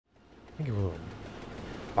think it was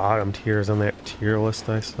bottom tiers on that tier list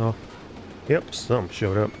I saw. Yep, some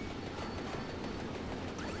showed up.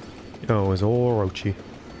 Oh, it was old Orochi.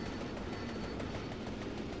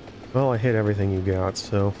 Well, I hit everything you got,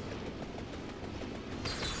 so...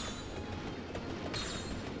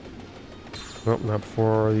 Oh, not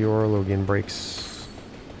before the Orologian breaks.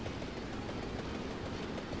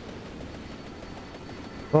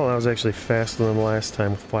 Well, that was actually faster than last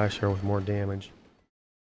time with Flash Arrow with more damage.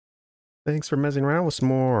 Thanks for messing around with some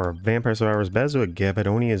more Vampire Survivors BESWEC. Gav'Et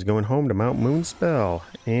Oni is going home to Mount Moonspell,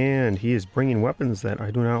 and he is bringing weapons that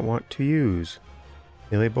I do not want to use.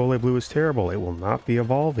 Melee Bole Blue is terrible. It will not be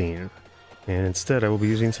evolving. And instead, I will be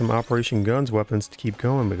using some Operation Guns weapons to keep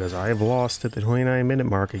going because I have lost at the 29-minute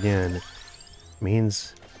mark again.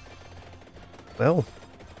 Means, well,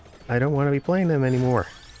 I don't want to be playing them anymore.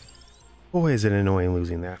 Boy, is it annoying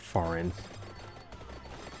losing that far in.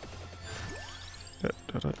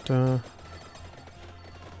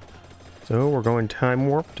 So we're going time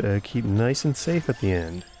warp to keep nice and safe at the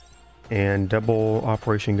end. And double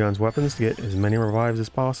Operation Guns weapons to get as many revives as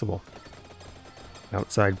possible.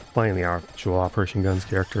 Outside playing the actual Operation Guns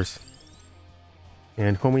characters.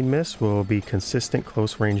 And Homing Mist will be consistent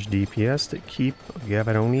close range DPS to keep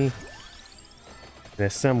Gav'Et Oni in a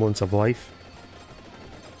semblance of life.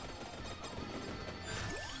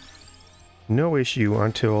 No issue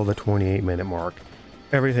until the 28-minute mark.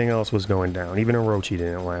 Everything else was going down. Even Orochi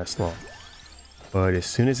didn't last long. But as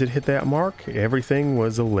soon as it hit that mark, everything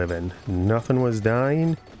was a living. Nothing was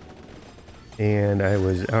dying. And I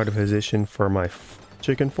was out of position for my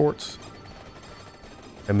chicken forts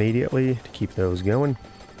immediately to keep those going.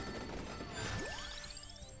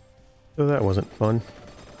 So that wasn't fun.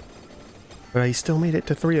 But I still made it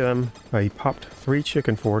to 3 of them. I popped 3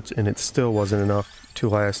 chicken forts and it still wasn't enough to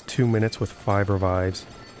last 2 minutes with 5 revives.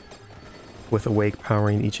 With Awake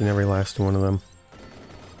powering each and every last one of them.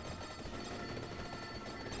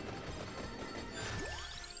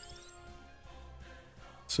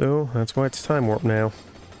 So that's why it's time warp now.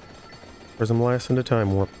 Prism Blast into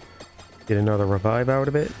time warp. Get another revive out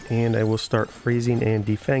of it, and I will start freezing and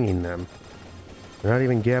defanging them. Not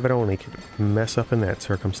even Gav'Et Oni could mess up in that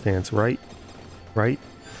circumstance, right? Right?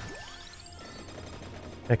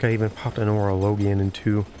 Heck, I even popped an Orologian in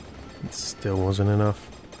 2. It still wasn't enough.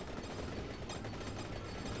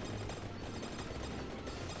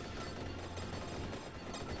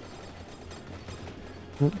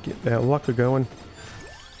 Get that luck going.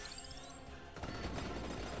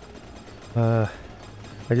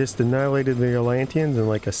 I just annihilated the Atlanteans in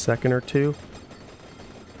like a second or 2.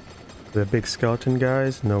 The big skeleton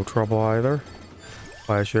guys, no trouble either.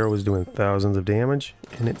 Flash Arrow was doing thousands of damage,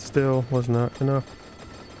 and it still was not enough.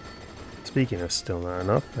 Speaking of still not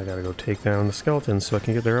enough, I gotta go take down the skeletons so I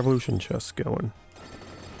can get their evolution chests going.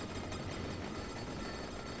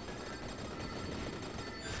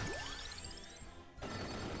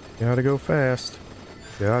 Gotta go fast.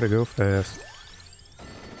 Gotta go fast.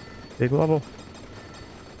 Big level.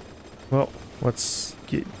 Well, let's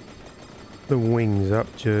get the wings up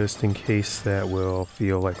just in case that will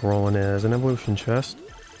feel like rolling as an evolution chest.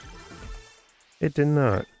 It did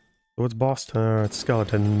not. So it's boss time. It's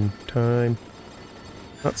skeleton time.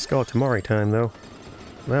 Not Skeletamari time though.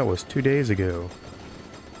 That was 2 days ago.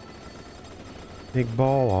 Big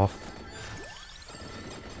ball off.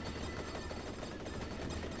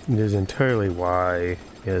 It is entirely why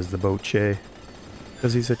he has the Boche.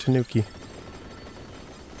 Because he's a Tanuki.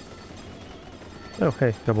 Oh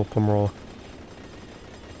hey, double plum roll.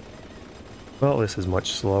 Well, this is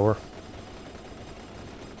much slower.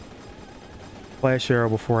 Flash Arrow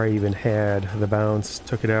before I even had the bounce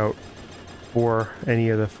took it out before any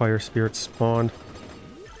of the fire spirits spawned.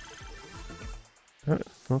 Alright,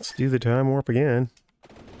 let's do the time warp again.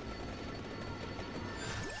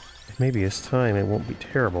 Maybe this time it won't be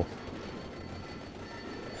terrible.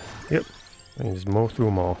 Yep, I can just mow through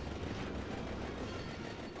them all.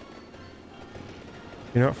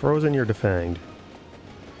 You're not frozen, you're defanged.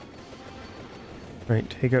 Right,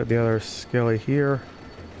 take out the other skelly here.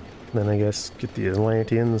 Then I guess get the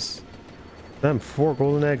Atlanteans. Them 4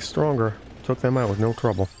 golden eggs stronger. Took them out with no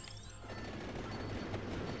trouble.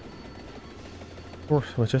 Of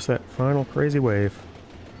course, with just that final crazy wave.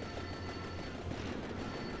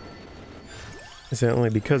 Is that only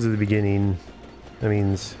because of the beginning? That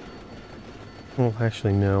means... Well,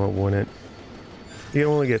 actually no, it wouldn't. You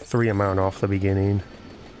only get 3 amount off the beginning.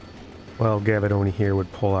 Well, Gav'Et Oni here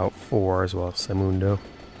would pull out 4 as well as Samundo.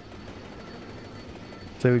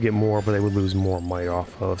 So they would get more, but they would lose more might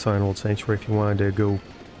off of Sign-Old Sanctuary if you wanted to go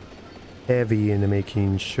heavy into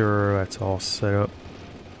making sure that's all set up.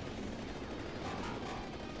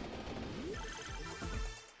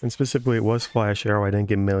 And specifically it was Flash Arrow, I didn't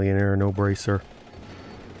get Millionaire, no Bracer.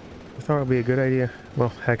 I thought it would be a good idea. Well,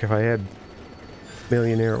 heck, if I had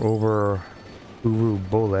Millionaire over Uru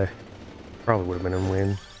Bole, probably would have been a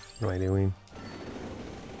win. What am I doing?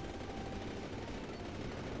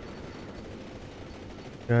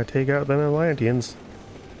 Gotta take out them Atlanteans.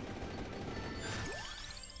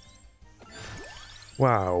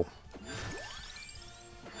 Wow.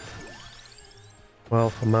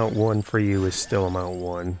 Well, amount 1 for you is still amount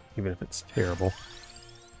 1, even if it's terrible.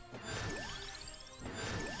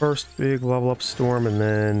 First big level up storm and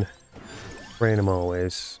then random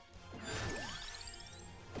always.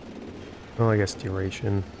 Well, I guess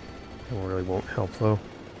duration. That really won't help though.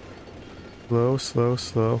 Slow, slow,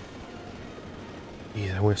 slow.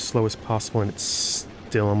 Yeah, I went as slow as possible and it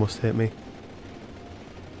still almost hit me.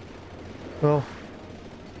 Well,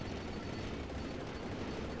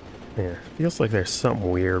 yeah, feels like there's something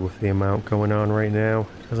weird with the amount going on right now.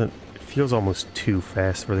 It feels almost too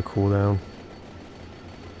fast for the cooldown.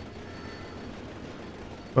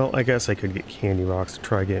 Well, I guess I could get Candy Rocks to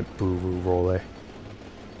try get Boo-Roo Role.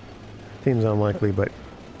 Seems unlikely, but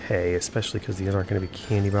hey, especially because these aren't going to be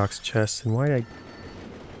Candy Box chests, and why I...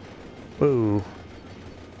 Boo.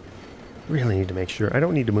 Really need to make sure. I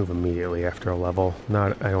don't need to move immediately after a level.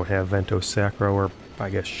 I don't have Vento Sacro or, I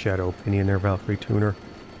guess, Shadow Opinion or Valkyrie Tuner.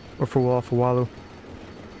 Or Fawalu.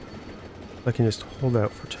 I can just hold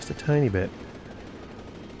out for just a tiny bit.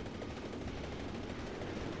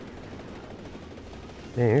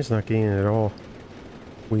 Dang, it's not gaining at all.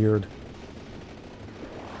 Weird.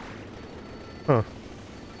 Huh.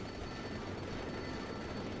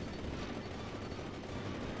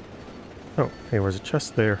 Oh, hey, where's a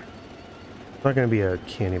chest there? It's not gonna be a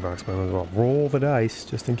candy box, but I might as well roll the dice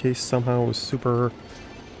just in case somehow it was super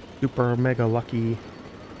mega lucky.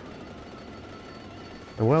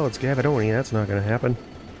 And well, it's Gav'Et Oni, that's not gonna happen.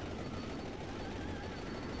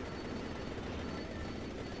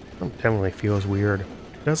 It definitely feels weird.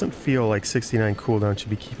 It doesn't feel like 69 cooldown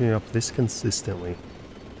should be keeping it up this consistently.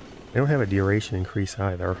 They don't have a duration increase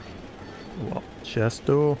either. Well,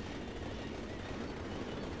 Chesto.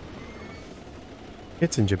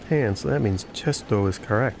 It's in Japan, so that means Chesto is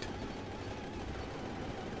correct.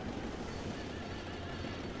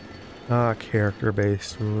 Ah,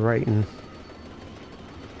 character-based writing.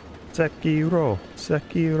 Sekiro,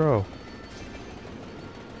 Sekiro.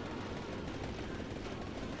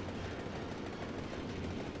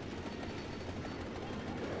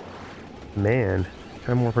 Man,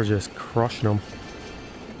 I'm more for just crushing them.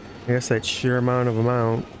 I guess that sheer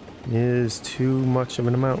amount is too much of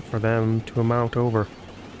an amount for them to amount over.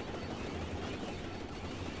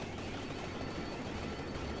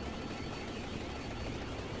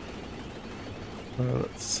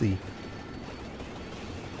 Let's see.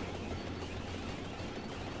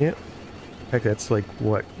 Yep. Heck, that's like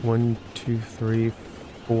what? 1, 2, 3,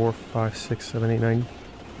 4, 5, 6, 7, 8, 9.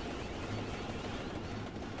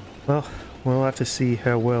 Well, we'll have to see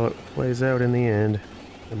how well it plays out in the end.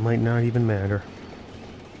 It might not even matter.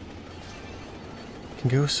 It can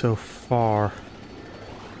go so far,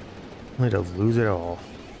 only to lose it all.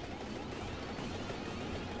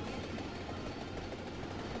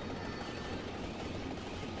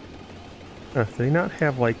 Do they not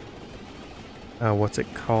have like, what's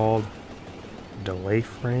it called? Delay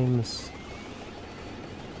frames?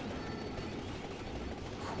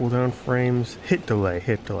 Cooldown frames? Hit delay,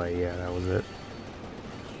 yeah, that was it.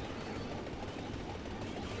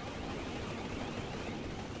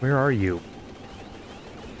 Where are you?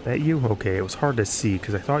 That you? Okay, it was hard to see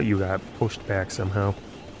because I thought you got pushed back somehow.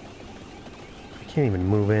 I can't even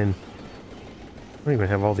move in. I don't even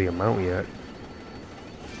have all the amount yet.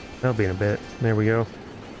 That'll be in a bit. There we go.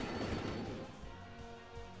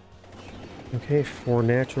 Okay, 4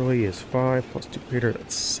 naturally is 5, plus 2 greater,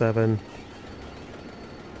 that's 7.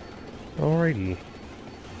 Alrighty.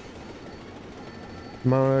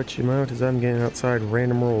 Much amount as I'm getting outside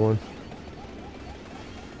random rolling.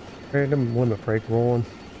 Random limit break rolling.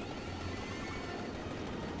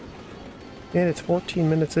 And it's 14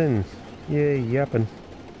 minutes in. Yay, yapping.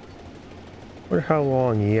 Wonder how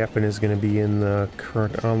long yapping is going to be in the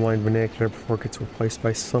current online vernacular before it gets replaced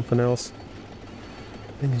by something else.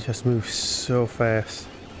 Things just move so fast.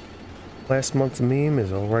 Last month's meme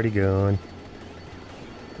is already gone.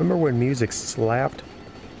 Remember when music slapped?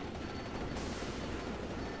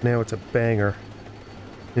 Now it's a banger.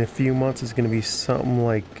 In a few months it's going to be something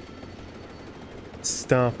like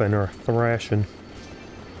stomping or thrashing.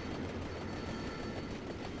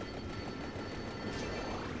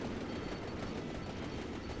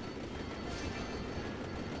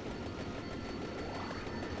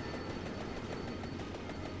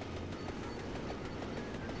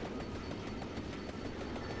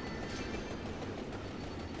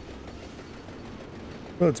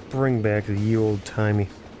 Let's bring back the old-timey...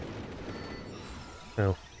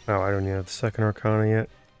 Oh. Oh, I don't even have the second arcana yet.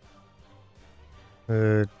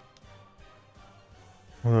 Well,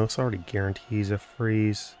 it's already guarantees a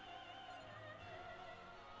freeze.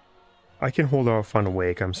 I can hold off on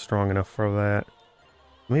Awake. I'm strong enough for that.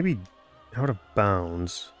 Maybe out of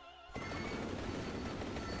bounds.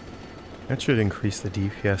 That should increase the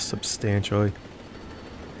DPS substantially.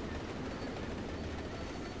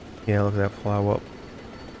 Yeah, look at that plow up.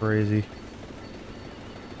 Crazy.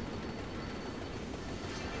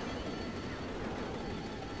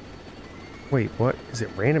 Wait, what? Is it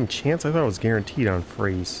random chance? I thought it was guaranteed on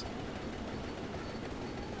freeze.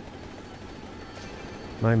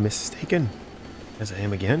 Am I mistaken? As I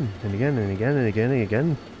am again, and again, and again, and again, and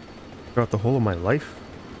again. Throughout the whole of my life.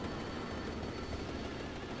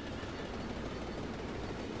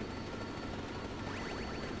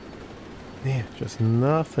 Man, just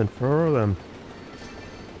nothing for them.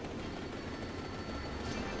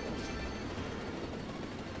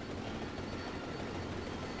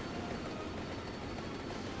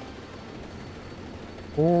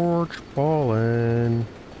 Forge falling.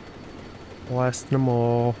 Blasting them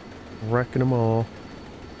all. Wrecking them all.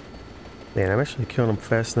 Man, I'm actually killing them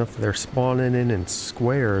fast enough that they're spawning in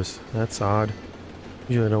squares. That's odd.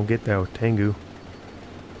 Usually I don't get that with Tengu.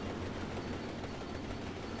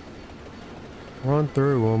 Run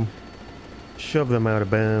through them. Shove them out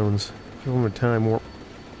of bounds. Give them a time warp.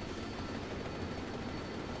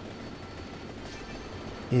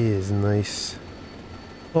 Is nice.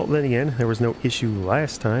 Well, then again, there was no issue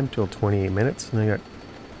last time till 28 minutes, and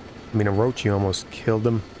Orochi almost killed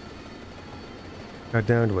him. Got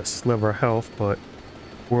down to a sliver of health, but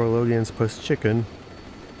Orologians plus chicken.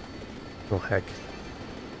 Well, heck.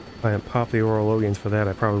 If I hadn't popped the Orologians for that,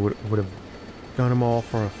 I probably would have done them all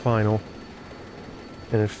for a final.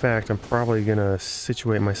 And in fact, I'm probably gonna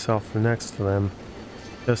situate myself next to them,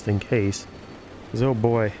 just in case. Because oh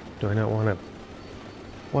boy, do I not want to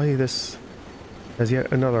play this as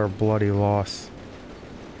yet another bloody loss.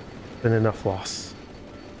 Been enough loss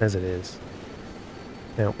as it is.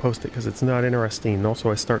 I don't post it because it's not interesting. And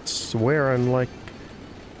also I start swearing like...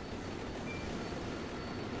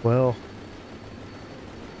 Well...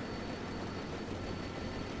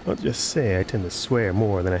 I'll just say I tend to swear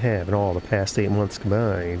more than I have in all the past 8 months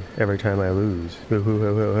combined. Every time I lose. Ho ho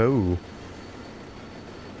ho ho ho.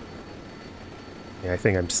 Yeah, I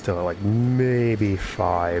think I'm still at like maybe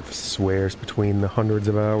 5 swears between the hundreds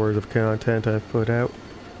of hours of content I've put out.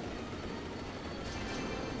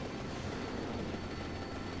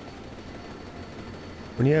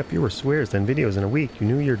 When you have fewer swears than videos in a week, you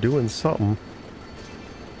knew you're doing something.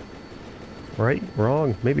 Right?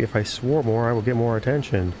 Wrong? Maybe if I swore more, I would get more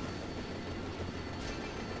attention.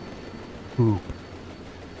 Poop.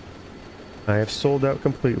 I have sold out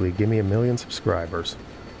completely. Give me 1 million subscribers.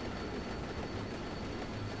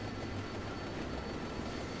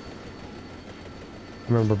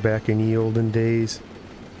 Remember back in the olden days,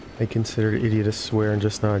 I considered idiot a swear and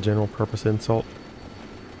just not a general purpose insult.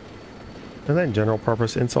 And then general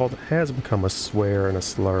purpose insult has become a swear and a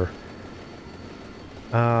slur.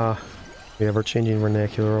 The ever-changing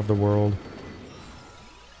vernacular of the world.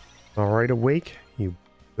 Alright, Awake, you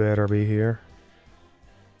better be here.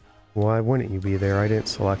 Why wouldn't you be there? I didn't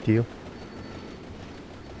select you.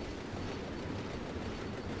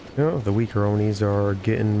 No, the weaker Onis are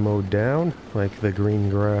getting mowed down, like the green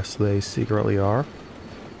grass they secretly are.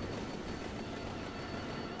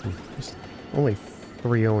 There's only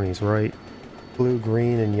 3 Onis, right? Blue,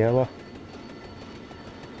 green, and yellow.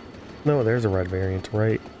 No, there's a red variant,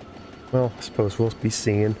 right? Well, I suppose we'll be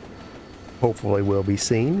seeing. Hopefully we'll be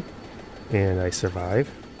seen. And I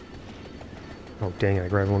survive. Oh dang it, I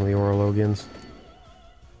grabbed one of the Orologians.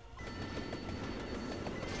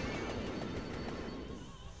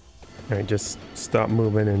 Alright, just stop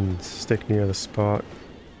moving and stick near the spot.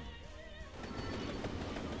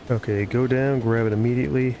 Okay, go down, grab it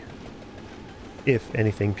immediately. If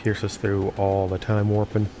anything pierces through all the time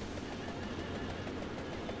warping.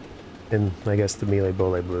 And I guess the melee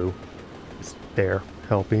bullet blue is there,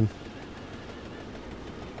 helping.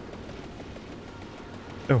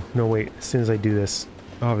 Oh, no wait, as soon as I do this,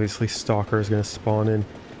 obviously Stalker is going to spawn in.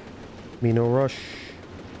 Me no rush.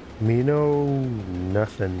 Me no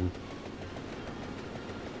nothing.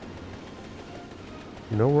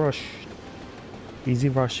 No rush. Easy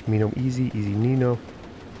rush, me no easy, easy Nino.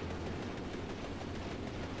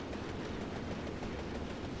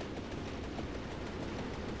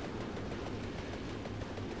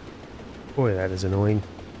 Boy, that is annoying.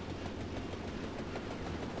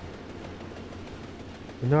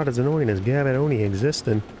 But not as annoying as Gav'Et Oni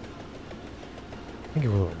existing. I think it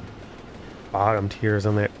was bottom tiers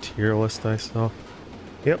on that tier list I saw.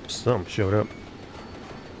 Yep, some showed up.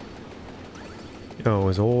 Oh, it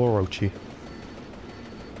was old Orochi.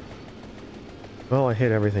 Well, I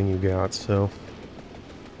hit everything you got, so...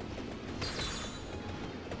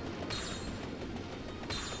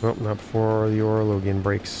 Well, not before the Orologian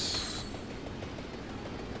breaks.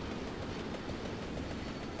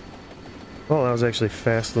 Well, that was actually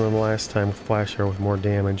faster than last time with Flash Arrow with more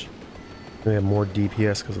damage. We have more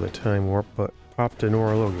DPS because of the time warp, but popped an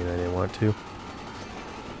Orologian I didn't want to.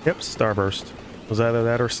 Yep, Starburst. It was either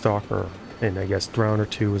that or Stalker. And I guess Drowner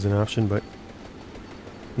 2 was an option, but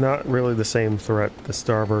not really the same threat the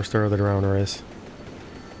Starburst or the Drowner is.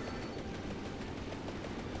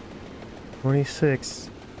 26.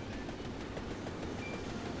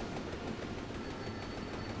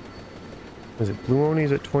 Is it Blue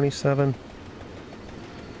Oni's at 27?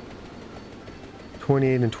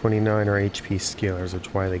 28 and 29 are HP scalers, which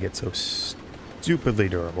is why they get so stupidly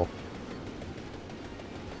durable.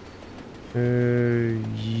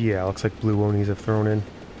 Yeah, looks like Blue Onis have thrown in.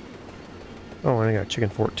 Oh, and I got Chicken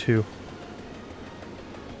Fort too.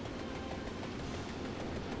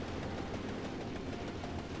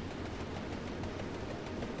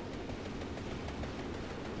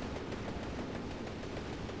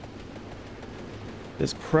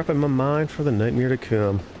 Just prepping my mind for the nightmare to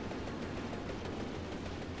come.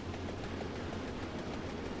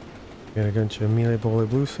 Got a bunch of melee volley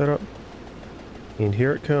blue set up. And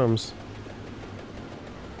here it comes.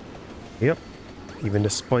 Yep. Even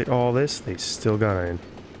despite all this, they still got in.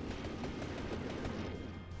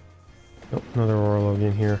 Oh, another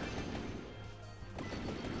Orologian here.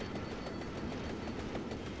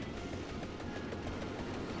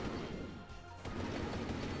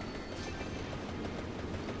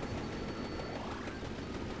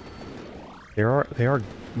 They are,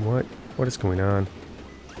 what is going on?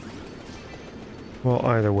 Well,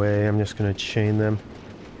 either way, I'm just gonna chain them.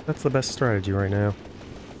 That's the best strategy right now.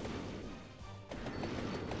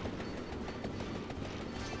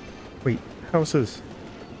 Wait, houses.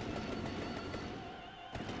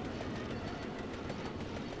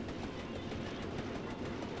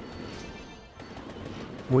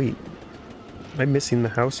 Wait, am I missing the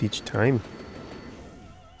house each time?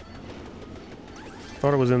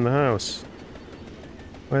 Thought it was in the house.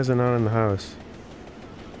 Why is it not in the house?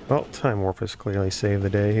 Well, Time Warp has clearly saved the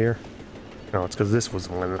day here. No, it's because this was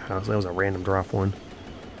the one in the house. That was a random drop one.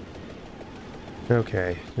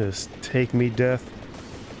 Okay, just take me, death.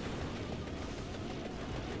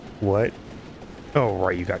 What? Oh,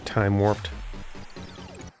 right, you got Time Warped.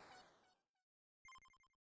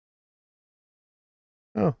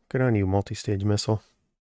 Oh, good on you, multi-stage missile.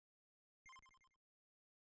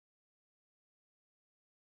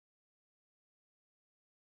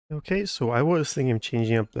 Okay, so I was thinking of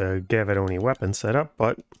changing up the Gav'Et Oni weapon setup,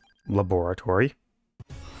 but Laborratory.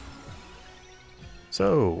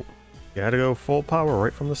 So, gotta go full power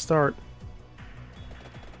right from the start.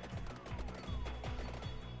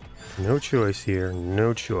 No choice here,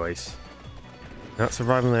 no choice. Not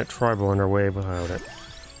surviving that tribal underway without it.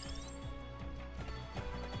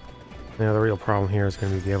 Now the real problem here is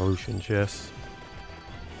going to be the evolution chest.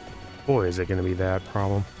 Boy, is it going to be that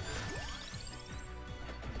problem.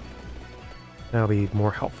 That'll be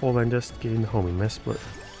more helpful than just getting the homing mist, but...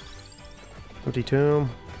 Empty tomb,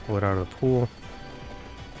 pull it out of the pool.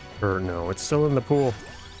 Or no, it's still in the pool.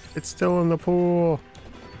 It's still in the pool!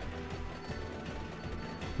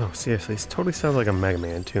 Oh, seriously, this totally sounds like a Mega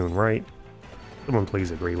Man tune, right? Someone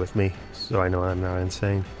please agree with me, so I know I'm not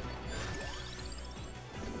insane.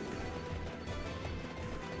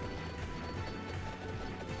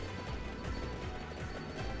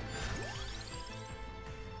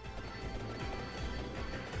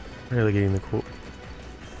 Really getting the cool...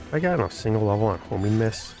 I got on a single level on homing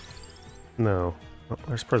miss? No. Oh,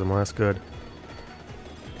 there's Prism, that's good.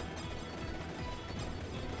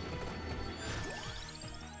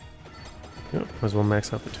 Yep, might as well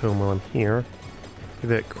max out the tome while I'm here. Get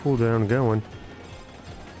that cooldown going.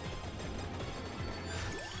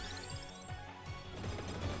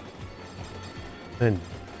 And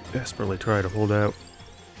desperately try to hold out.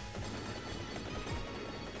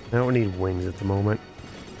 I don't need wings at the moment.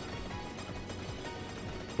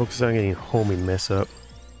 Focus on getting homing mess up.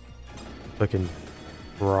 So I can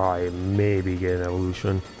try, maybe get an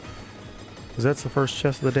evolution. Because that's the first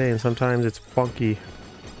chest of the day, and sometimes it's funky.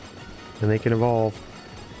 And they can evolve.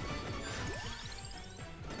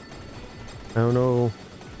 I don't know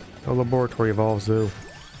how Laborratory evolves, though.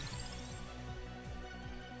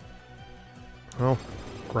 I'll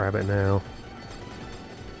grab it now.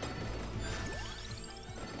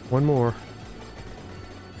 One more.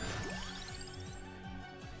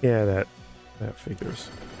 Yeah, that figures.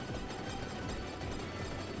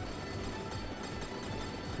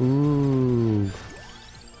 Ooh.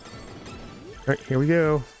 Alright, here we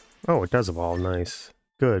go. Oh, it does evolve. Nice.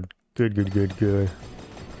 Good. Good, good, good, good.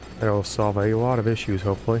 That'll solve a lot of issues,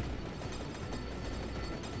 hopefully.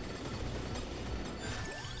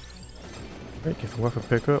 Alright, get the weapon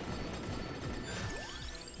pickup.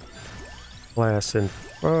 Blast and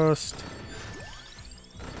Frost.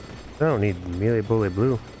 I don't need melee bully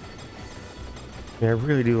blue. Yeah, I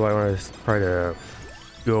really do want to try to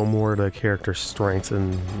go more to character strengths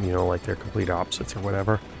and, you know, like their complete opposites or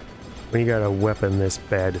whatever. When you got a weapon this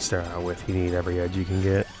bad to start out with, you need every edge you can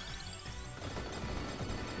get.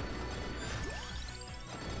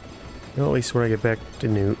 Well, at least when I get back to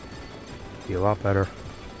Newt, it'll be a lot better.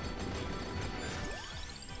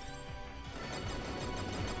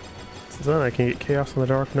 Since then, I can get Chaos on the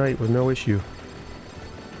Dark Knight with no issue.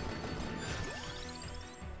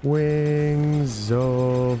 Wings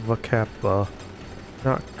of a Kappa.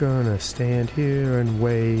 Not gonna stand here and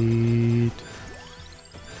wait.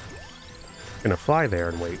 Gonna fly there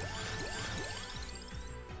and wait.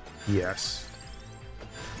 Yes.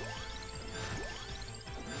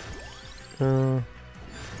 Oh,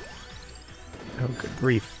 good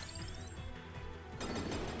grief.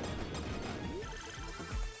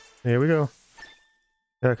 There we go.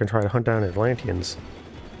 Now I can try to hunt down Atlanteans.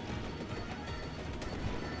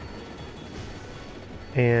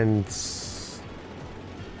 And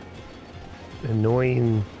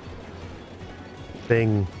annoying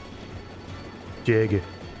thing, jig,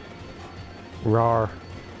 rar,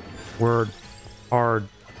 word, hard,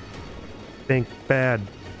 think bad,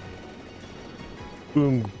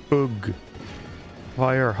 boom, boog,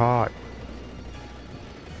 fire hot.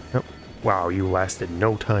 Oh, wow, you lasted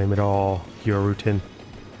no time at all, Yorutin.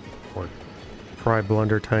 Or Try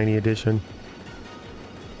Blunder Tiny Edition.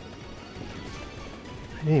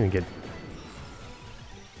 I didn't even get...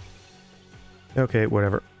 Okay,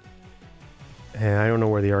 whatever. And I don't know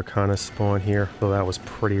where the arcanas spawn here, though that was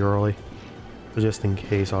pretty early. So just in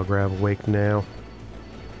case, I'll grab Wake now.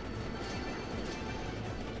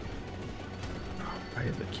 Oh, why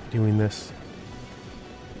does it keep doing this?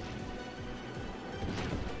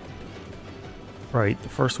 Right, the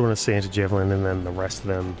first one is Santa Javelin, and then the rest of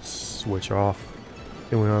them switch off,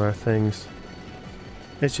 doing other things.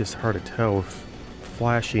 It's just hard to tell with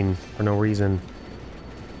flashing for no reason.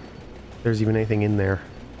 There's even anything in there.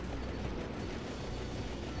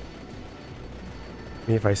 I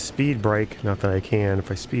mean, if I speed brake, not that I can,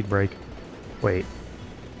 if I speed brake... Wait.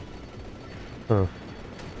 Huh.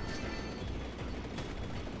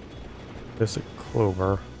 There's a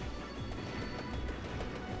clover.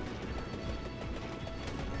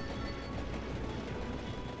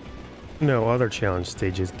 No, other challenge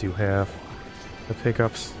stages do have the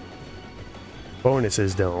pickups.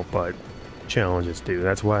 Bonuses don't, but challenges do.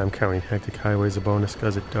 That's why I'm counting Hectic Highway as a bonus,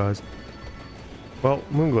 because it does. Well,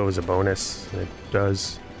 Moonglow is a bonus. It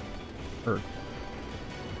does.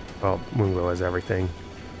 Well, Moonglow has everything.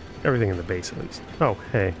 Everything in the base, at least. Oh,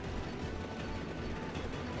 hey.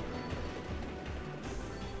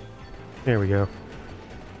 There we go.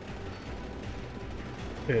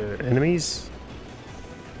 Enemies?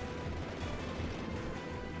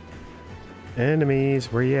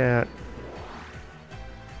 Enemies, where you at?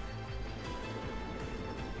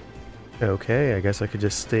 Okay, I guess I could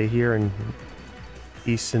just stay here in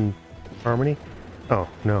peace and harmony. Oh,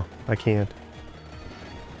 no, I can't.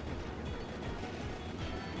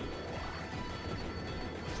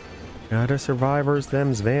 Gotta survivors,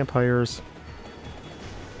 them's vampires.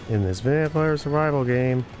 In this vampire survival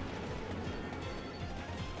game.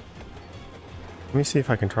 Let me see if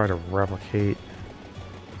I can try to replicate.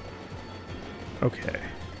 Okay.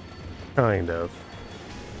 Kind of.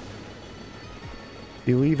 If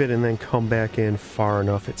you leave it and then come back in far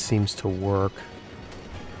enough, it seems to work.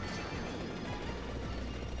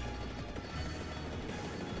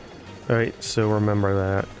 Alright, so remember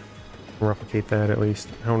that. Replicate that at least.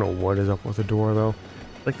 I don't know what is up with the door though.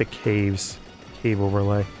 Like the caves. Cave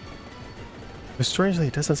overlay. But strangely,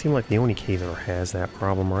 it doesn't seem like the Oni cave ever has that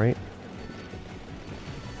problem, right?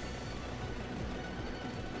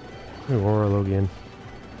 Ooh, Orologian.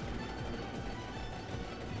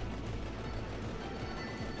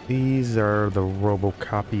 These are the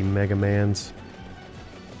Robocopy Mega Mans.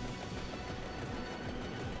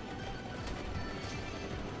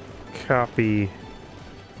 Copy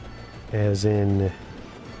as in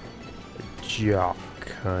jock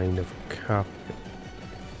kind of cop.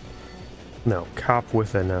 No, cop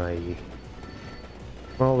with an I.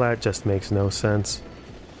 Well, that just makes no sense.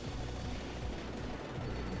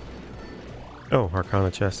 Oh, Arcana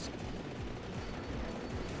chest.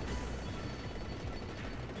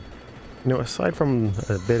 You know, aside from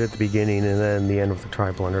a bit at the beginning and then the end with the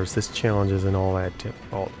tri-blenders, this challenge isn't all that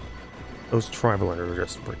difficult. Those tri-blenders are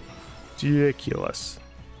just ridiculous.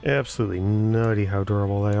 Absolutely nutty how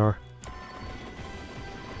durable they are.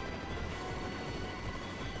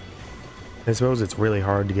 I suppose it's really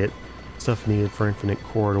hard to get stuff needed for Infinite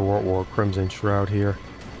Corridor or Crimson Shroud here.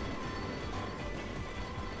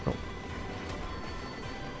 Oh.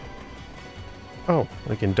 Oh,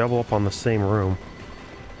 I can double up on the same room.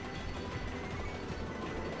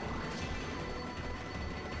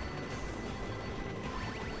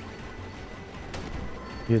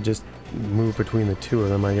 You just move between the two of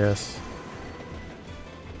them, I guess.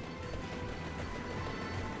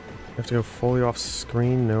 Have to go fully off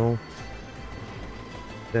screen? No.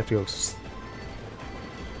 I have to go...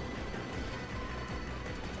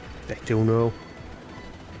 I don't know.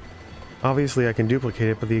 Obviously I can duplicate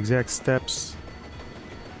it, but the exact steps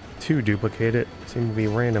to duplicate it seem to be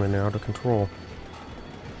random and out of control.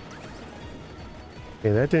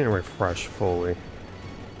 Okay, that didn't refresh fully.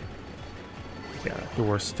 Yeah,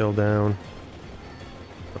 door's still down.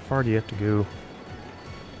 How far do you have to go?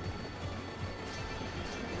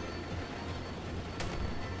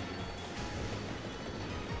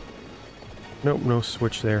 Nope, no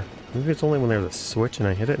switch there. Maybe it's only when there's a switch and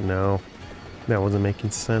I hit it? No. That wasn't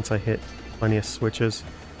making sense. I hit plenty of switches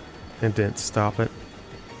and didn't stop it.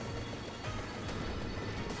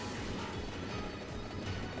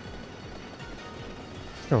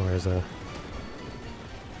 Oh, there's a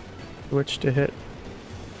switch to hit.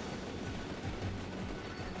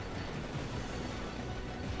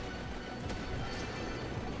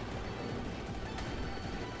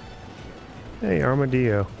 Hey,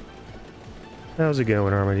 Armadillo. How's it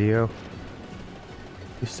going, Armadillo?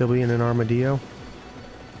 You still being an Armadillo?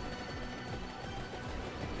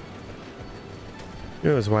 Who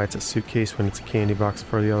knows why it's a suitcase when it's a candy box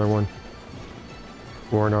for the other one?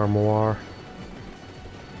 Or an armoire.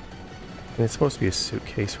 And it's supposed to be a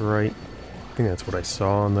suitcase, right? I think that's what I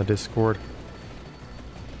saw on the Discord.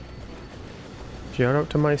 Shout out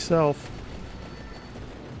to myself.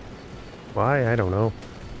 Why? I don't know.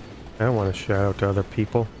 I don't want to shout out to other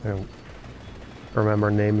people. I don't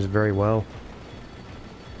remember names very well.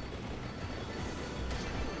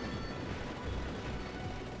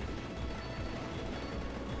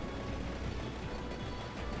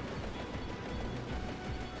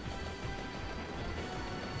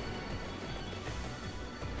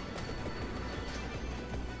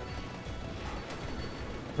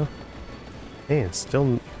 Oh. Man,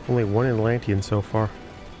 still only one Atlantean so far.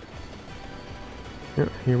 Yeah,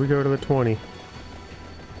 here we go to the 20.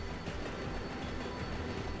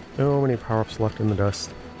 So many power-ups left in the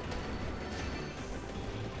dust.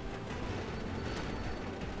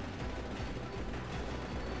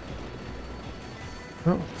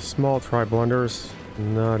 Oh, small tri-blunders,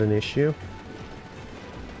 not an issue.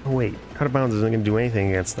 Oh wait, out of bounds isn't going to do anything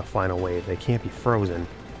against the final wave. They can't be frozen.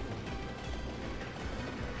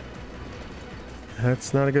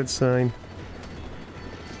 That's not a good sign.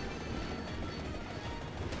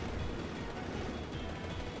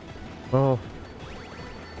 Well,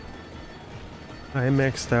 I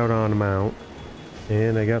maxed out on mount,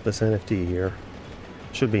 and I got this NFT here.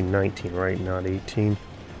 Should be 19, right? Not 18.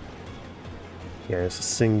 Yeah, it's a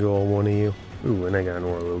single one of you. Ooh, and I got an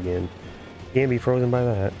Orlo again. Can't be frozen by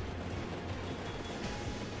that.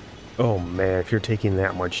 Oh man, if you're taking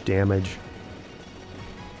that much damage.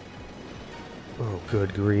 Oh,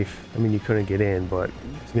 good grief. I mean, you couldn't get in, but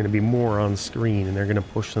there's going to be more on screen, and they're going to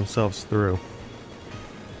push themselves through.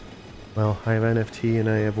 Well, I have NFT and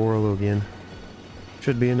I have Orlo again.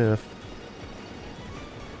 Should be enough.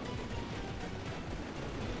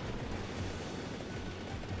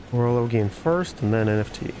 Orlo again first, and then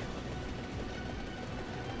NFT.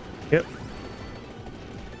 Yep.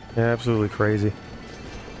 Absolutely crazy.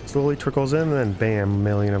 Slowly trickles in, and then bam, a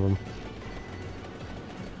million of them.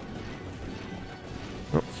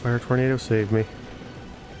 Oh, Fire Tornado saved me.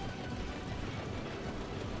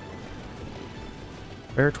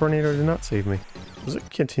 Fire Tornado did not save me. Does it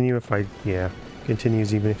continue if I... yeah.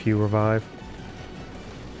 Continues even if you revive.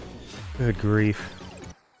 Good grief.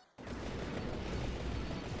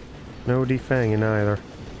 No defanging either.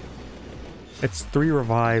 It's 3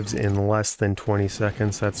 revives in less than 20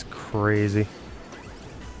 seconds. That's crazy.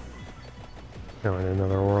 Oh, and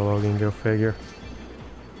another Warlogging, go figure.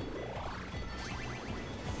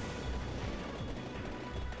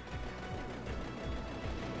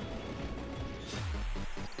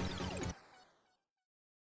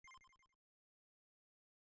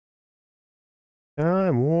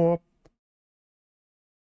 Time warp.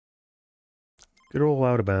 Good old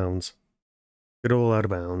out of bounds. Good old out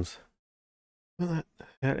of bounds. Well,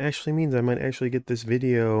 that actually means I might actually get this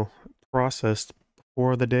video processed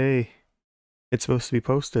before the day it's supposed to be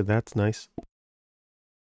posted. That's nice.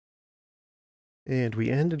 And we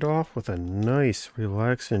ended off with a nice,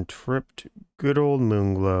 relaxing trip to good old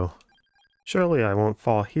Moonglow. Surely I won't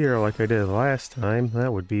fall here like I did last time.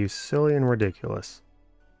 That would be silly and ridiculous.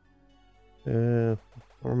 What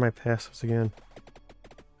were my passives again?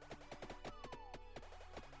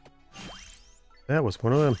 That was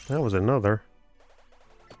one of them. That was another.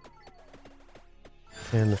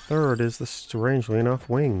 And the third is the strangely enough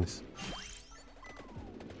wings.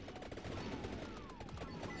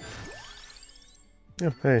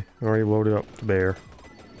 Oh, hey, I already loaded up the bear.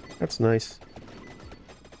 That's nice.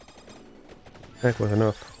 Back with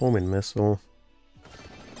enough homing missile.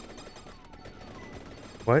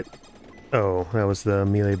 What? Oh, that was the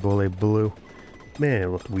melee bullet blue. Man, it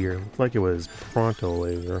looked weird. It looked like it was Pronto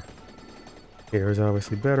laser. Air is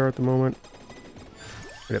obviously better at the moment.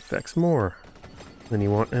 It affects more. Then you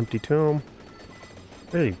want empty tome.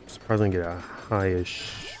 Really surprisingly get a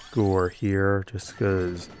high-ish score here, just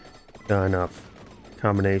because got enough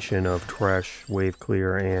combination of trash, wave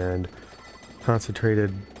clear, and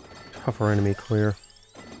concentrated tougher enemy clear.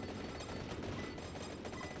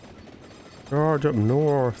 Charge up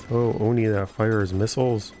north! Oh, Oni that fires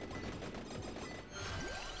missiles.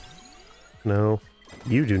 No,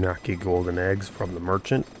 you do not get golden eggs from the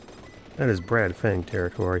merchant. That is Brad Fang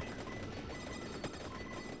territory.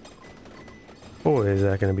 Boy, is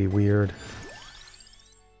that going to be weird.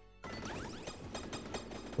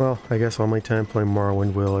 Well, I guess all my time playing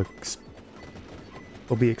Morrowind will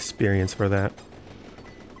be experience for that.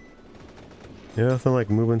 Yeah, nothing like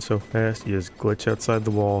moving so fast, you just glitch outside the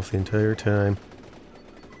walls the entire time.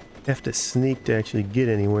 Have to sneak to actually get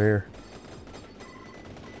anywhere.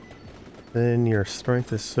 Then your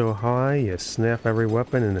strength is so high, you snap every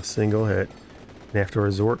weapon in a single hit, and have to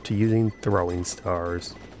resort to using throwing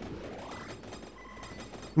stars.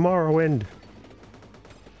 Morrowind!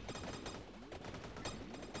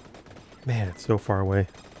 Man, it's so far away,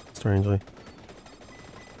 strangely.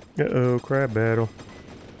 Uh-oh, crab battle.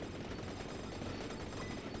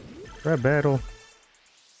 Crab battle.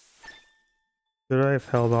 Could I have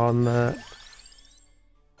held on that?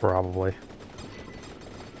 Probably.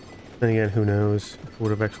 Then again, who knows if it would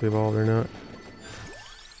have actually evolved or not.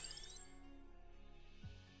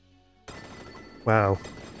 Wow.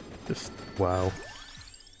 Just wow.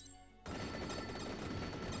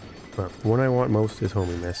 Well, the one I want most is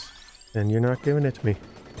homing miss. And you're not giving it to me.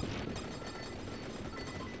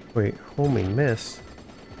 Wait, homing miss?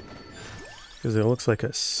 Because it looks like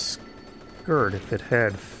a skirt if it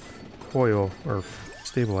had coil or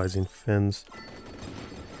stabilizing fins.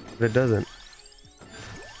 But it doesn't.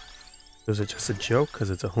 Was it just a joke because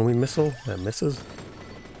it's a homing missile that misses?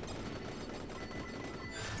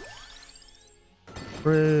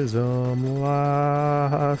 Prism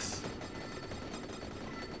loss.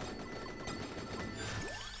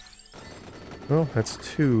 Well, that's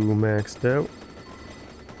 2 maxed out.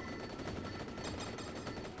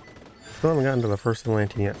 Still haven't gotten to the first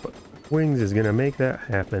Atlantean yet, but Wings is gonna make that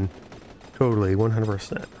happen. Totally,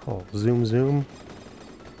 100%. Oh, zoom, zoom.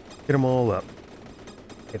 Get them all up.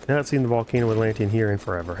 I've not seen the volcano Atlantean here in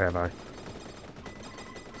forever, have I?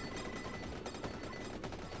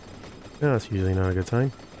 No, that's usually not a good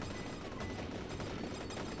sign.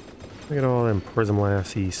 Look at all them prism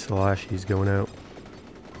lassie slashies going out.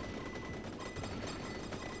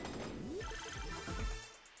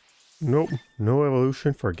 Nope, no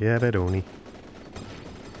evolution for Gav'Et Oni.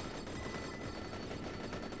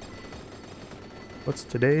 What's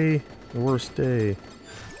today? The worst day.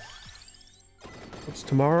 What's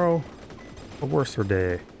tomorrow? A worser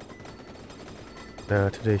day.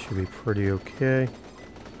 Today should be pretty okay.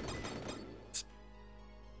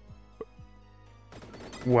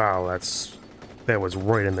 Wow, that was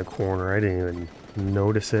right in the corner. I didn't even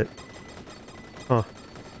notice it. Huh.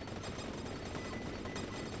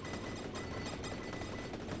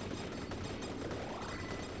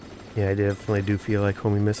 Yeah, I definitely do feel like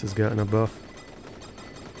Homie Miss has gotten a buff.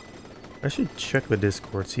 I should check the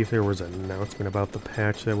Discord, see if there was an announcement about the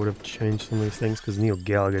patch that would have changed some of these things, because Neil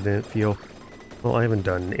Gallagher didn't feel... Well, I haven't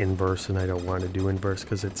done inverse, and I don't want to do inverse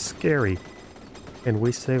because it's scary and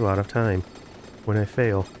wastes a lot of time when I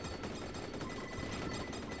fail.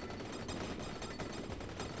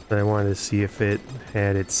 But I wanted to see if it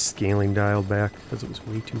had its scaling dialed back, because it was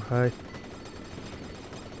way too high.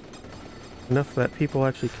 Enough that people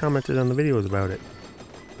actually commented on the videos about it.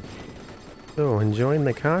 So, enjoying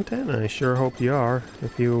the content? I sure hope you are.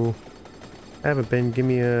 If you haven't been, give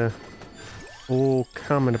me a full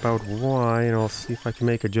comment about why, and I'll see if I can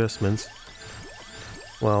make adjustments.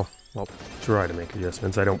 Well, I'll try to make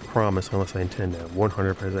adjustments. I don't promise unless I intend to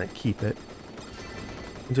 100% keep it.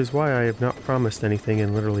 Which is why I have not promised anything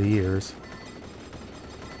in literally years.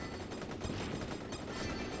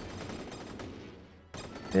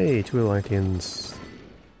 Hey, 2 Atlanteans.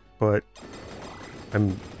 But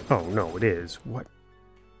oh no, it is. What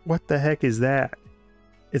the heck is that?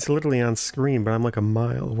 It's literally on screen, but I'm like a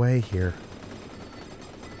mile away here.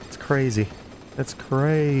 It's crazy. That's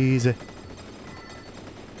crazy.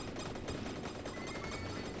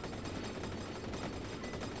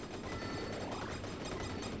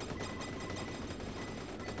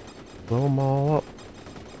 Blow them all up.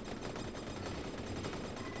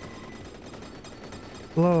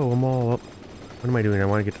 Blow them all up. What am I doing? I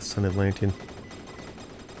want to get the Sun Atlantean.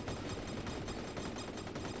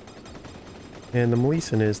 And the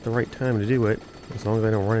Mezzying is the right time to do it, as long as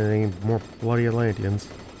I don't run into any more bloody Atlanteans.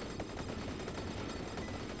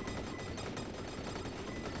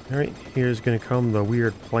 Alright, here's gonna come the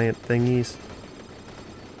weird plant thingies.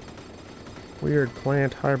 Weird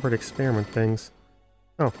plant hybrid experiment things.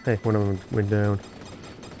 Oh, hey, one of them went down.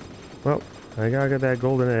 Well, I gotta get that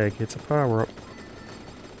golden egg. It's a power-up.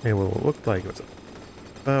 And well, it looked like it was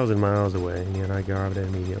 1,000 miles away, and I got it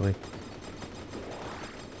immediately.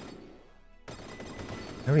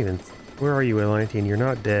 I don't even... Where are you, Atlantean? You're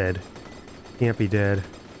not dead. Can't be dead.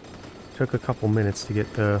 Took a couple minutes to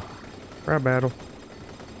get the crab battle.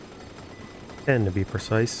 10 to be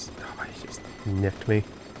precise. Oh, he just nicked me.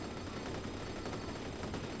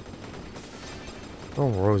 Oh,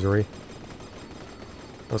 rosary.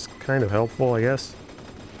 That was kind of helpful, I guess.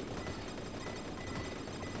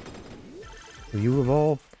 Will you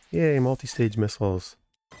evolve? Yay, multi-stage missiles.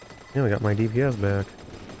 Yeah, I got my DPS back.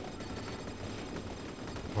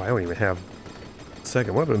 Oh, I don't even have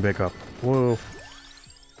second weapon pickup. Whoa.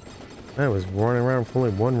 I was running around with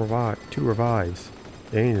only 2 revives.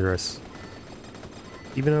 Dangerous.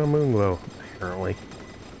 Even on Moonglow, apparently.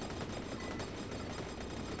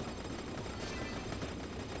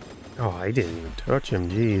 Oh, I didn't even touch him,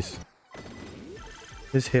 jeez.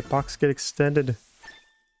 His hitbox get extended?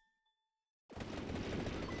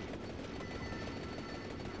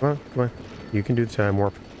 Come on, come on. You can do the time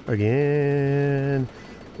warp again.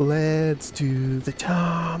 Let's do the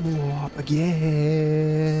time warp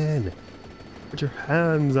again. Put your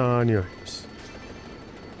hands on yours.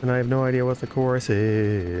 And I have no idea what the chorus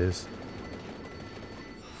is.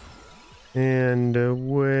 And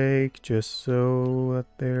awake just so that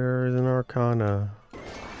there's an arcana.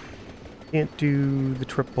 Can't do the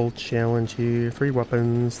triple challenge here. 3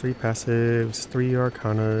 weapons, 3 passives, 3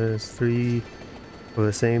 arcanas, 3 for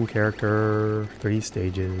the same character, 3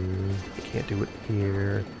 stages. I can't do it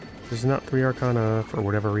here. There's not 3 arcana for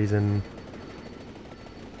whatever reason.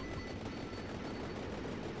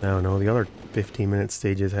 I don't know, the other 15-minute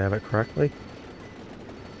stages have it correctly.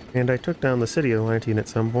 And I took down the city of Atlantean at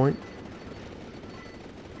some point.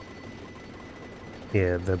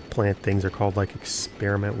 Yeah, the plant things are called like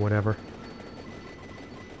experiment whatever.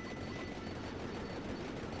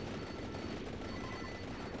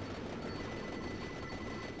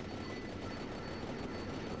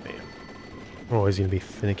 I'm always going to be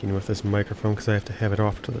finicking with this microphone because I have to have it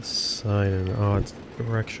off to the side in an odd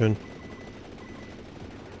direction.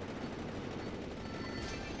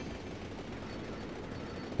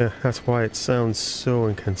 Yeah, that's why it sounds so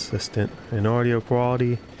inconsistent. And audio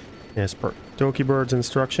quality, as per Dokibird's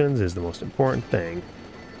instructions, is the most important thing.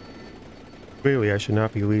 Clearly I should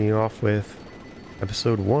not be leading off with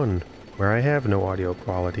episode 1, where I have no audio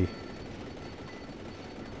quality.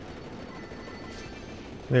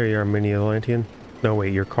 There you are, Mini Atlantean. No,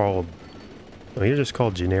 wait, you're called... No, you're just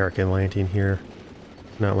called generic Atlantean here.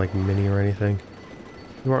 Not like Mini or anything.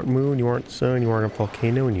 You aren't moon, you aren't sun, you aren't a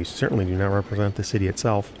volcano, and you certainly do not represent the city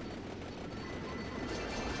itself.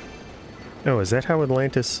 Oh, is that how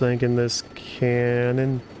Atlantis sank in this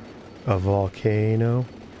canon? A volcano?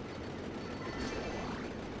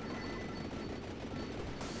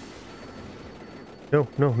 No,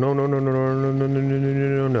 no, no, no, no, no, no, no, no, no, no,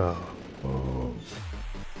 no, no, no. Oh.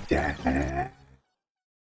 Yeah.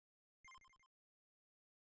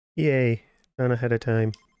 Yay, done ahead of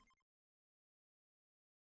time.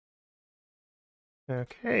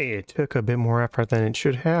 Okay, it took a bit more effort than it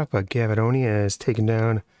should have, but Gav'Et Oni has taken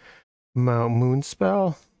down Mount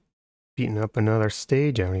Moonspell, beating up another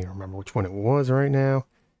stage. I don't even remember which one it was right now.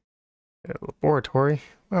 Laborratory.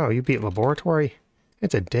 Wow, you beat Laborratory?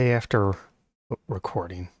 It's a day after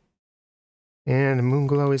recording. And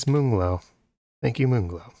Moonglow is Moonglow. Thank you,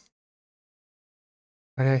 Moonglow.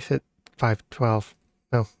 Why did I say 512?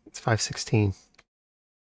 No, it's 516.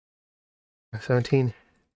 517.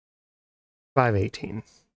 518.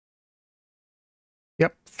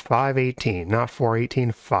 Yep, 518. Not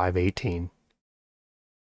 418, 518.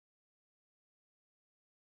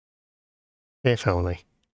 If only.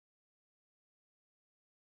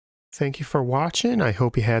 Thank you for watching. I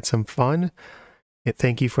hope you had some fun. And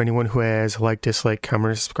thank you for anyone who has liked, disliked,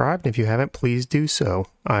 commented, subscribed. And if you haven't, please do so.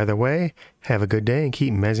 Either way, have a good day and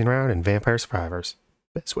keep mezzing around in Vampire Survivors.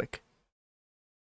 BESWEC.